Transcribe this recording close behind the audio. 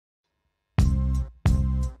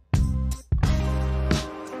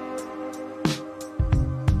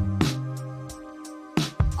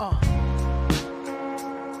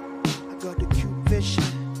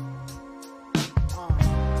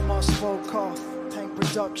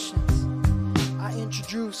Productions. I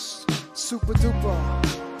introduce Supa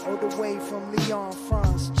Dupa, all the way from Lyon,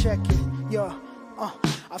 France. Check it, yeah.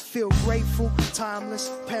 I feel grateful,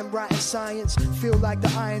 timeless, pen writing science. Feel like the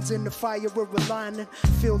irons in the fire were aligning.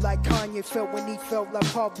 Feel like Kanye felt when he felt like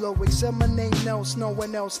Pablo. Except my name else, no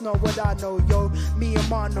one else know what I know. Yo, me and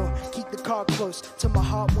Mano, keep the car close to my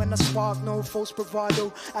heart when I spark. No false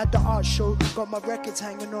bravado at the art show. Got my records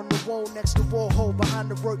hanging on the wall next to Warhol.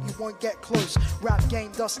 Behind the rope you won't get close. Rap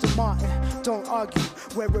game, Dustin Martin, don't argue.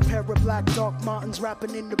 Wear a pair of black Doc Martens,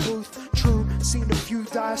 rapping in the booth. True, seen a few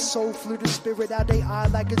die, soul flew the spirit out they eye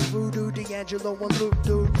like it's voodoo. D'Angelo and Luke,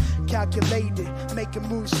 dude, calculated, making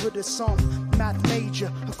moves for the song. Math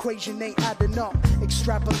major, equation ain't adding up.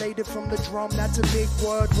 Extrapolated from the drum, that's a big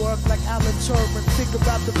word. Work like Alan Turing, think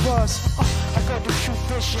about the verse. I got the true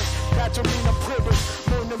vision, that don't mean I'm pretty.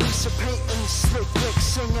 Mona Lisa painting, slick quick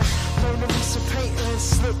singing. Mona Lisa painting,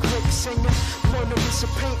 slick quick singing. Mona Lisa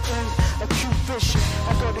painting, acute vision.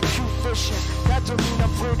 I got acute vision, that don't mean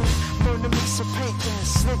I'm pretty. Mona Lisa painting,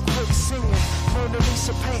 slick quick singing. Mona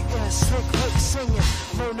Lisa painting, slick quick singing.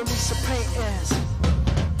 Mona Lisa paintings.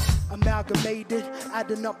 Amalgamated,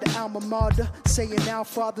 adding up the alma mater, saying our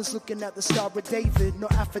fathers looking at the Star of David, no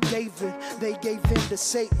affidavit, they gave in to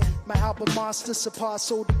Satan. My album master surpass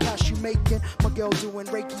all the cash you making. My girl doing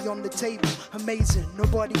Reiki on the table, amazing,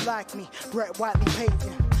 nobody like me. Brett Whiteley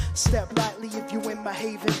painting. Step lightly if you in my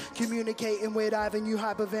haven. Communicating with Ivan, you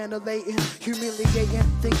hyperventilating. Humiliating,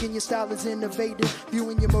 thinking your style is innovative.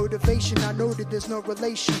 Viewing your motivation, I know that there's no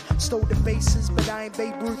relation. Stole the bases, but I ain't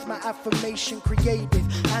Babe Ruth, my affirmation creative.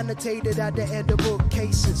 Annotated at the end of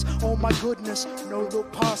bookcases. Oh my goodness, no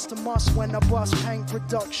look past the must when I bust. Paint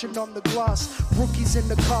production on the glass. Rookies in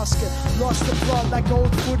the casket, lost the plot like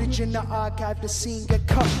old footage in the archive. The scene get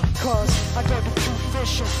cut, cause I got the true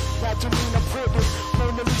vision. That don't mean I'm pretty.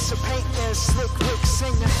 Mona Lisa painting, slick quick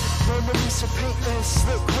singing. Mona Lisa painting,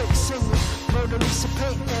 slick quick singing. Mona Lisa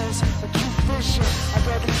paintings, acute vision. I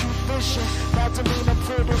got acute vision. That don't mean I'm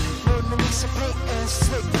pretty. Mona Lisa painting,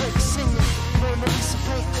 slick quick singing. Mona Lisa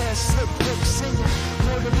painting, slick quick singing.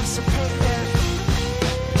 Mona Lisa painting.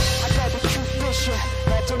 I got acute vision.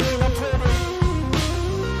 That don't mean I'm pretty.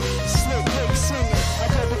 Slick quick singing. I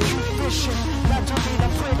got acute vision. That don't mean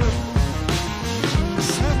I'm pretty.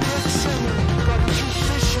 Slick quick singing. Got acute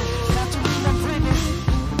vision. That don't mean I'm pretty.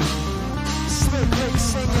 Slick quick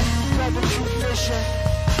singing. Got acute vision.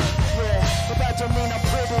 Yeah, but that don't mean I'm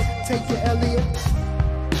pretty. Take it, Eliott.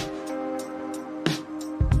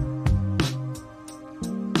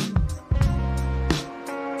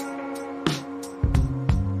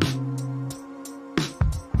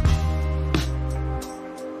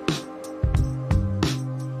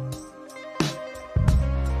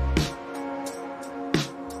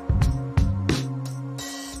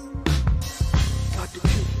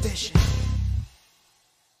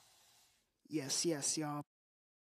 Yes, y'all.